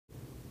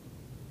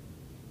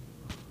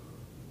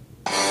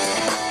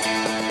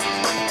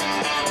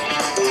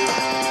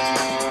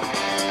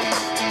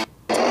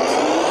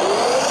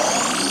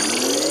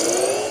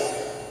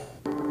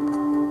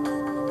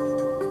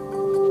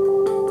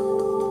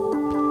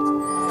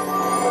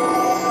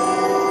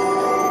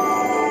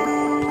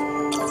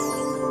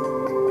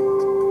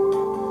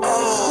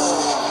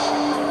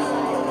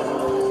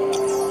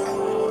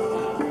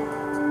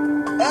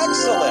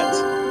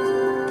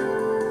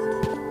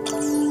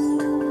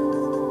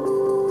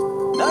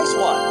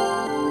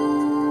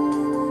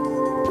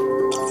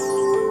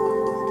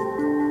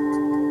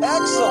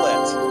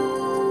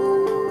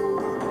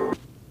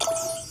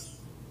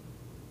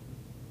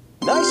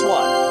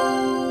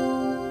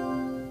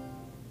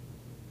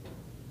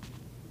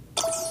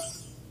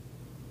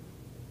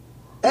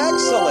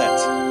Excellent.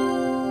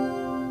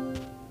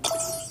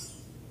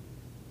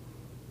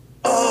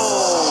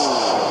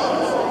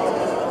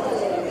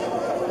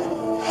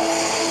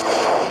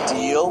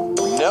 Deal?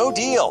 No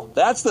deal.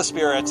 That's the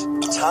spirit.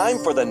 Time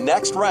for the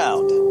next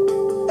round.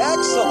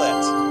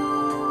 Excellent.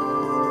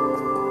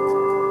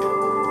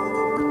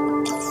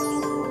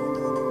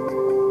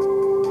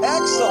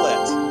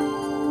 Excellent.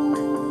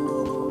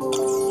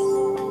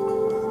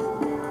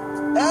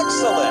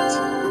 Excellent.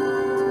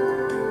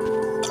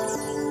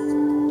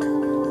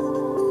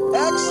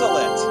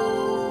 Excellent.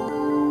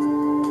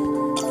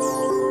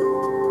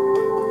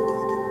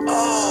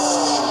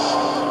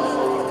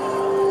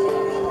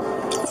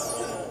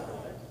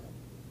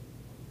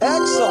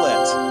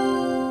 Excellent.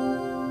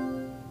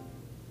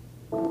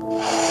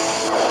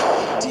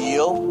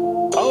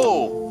 Deal?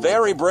 Oh,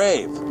 very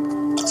brave.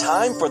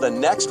 Time for the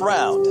next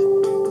round.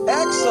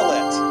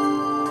 Excellent.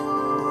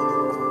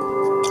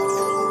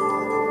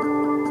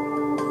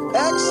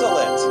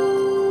 Excellent.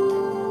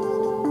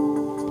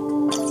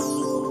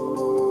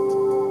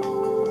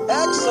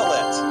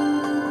 Excellent.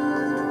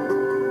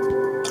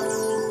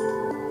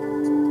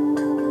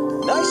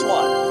 Nice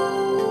one.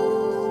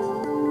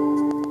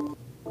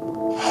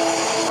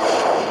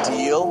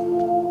 Deal?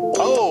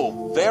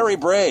 Oh, very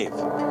brave.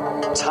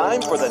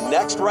 Time for the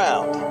next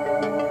round.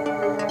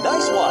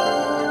 Nice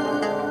one.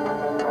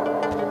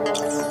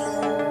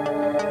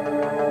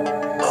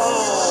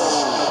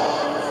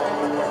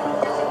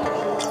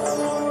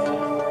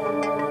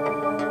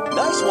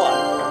 Nice one.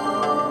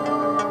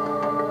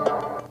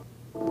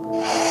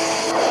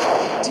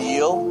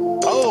 Deal?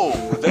 Oh,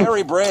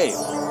 very brave.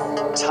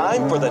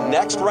 Time for the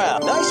next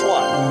round. Nice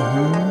one.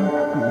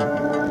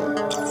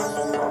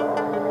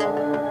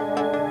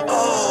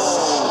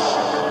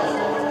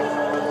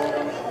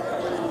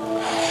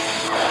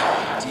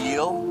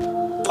 Deal?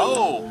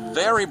 Oh,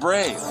 very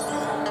brave.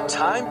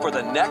 Time for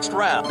the next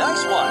round.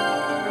 Nice one.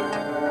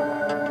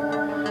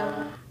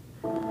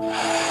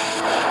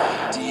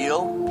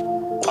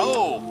 Deal?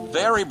 Oh,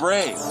 very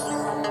brave.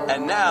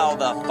 And now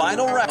the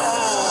final round.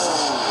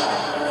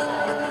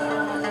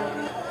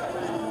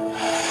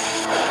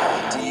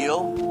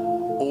 Deal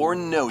or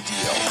no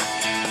deal?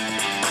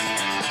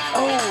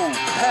 Oh,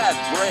 bad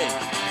break.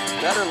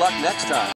 Better luck next time.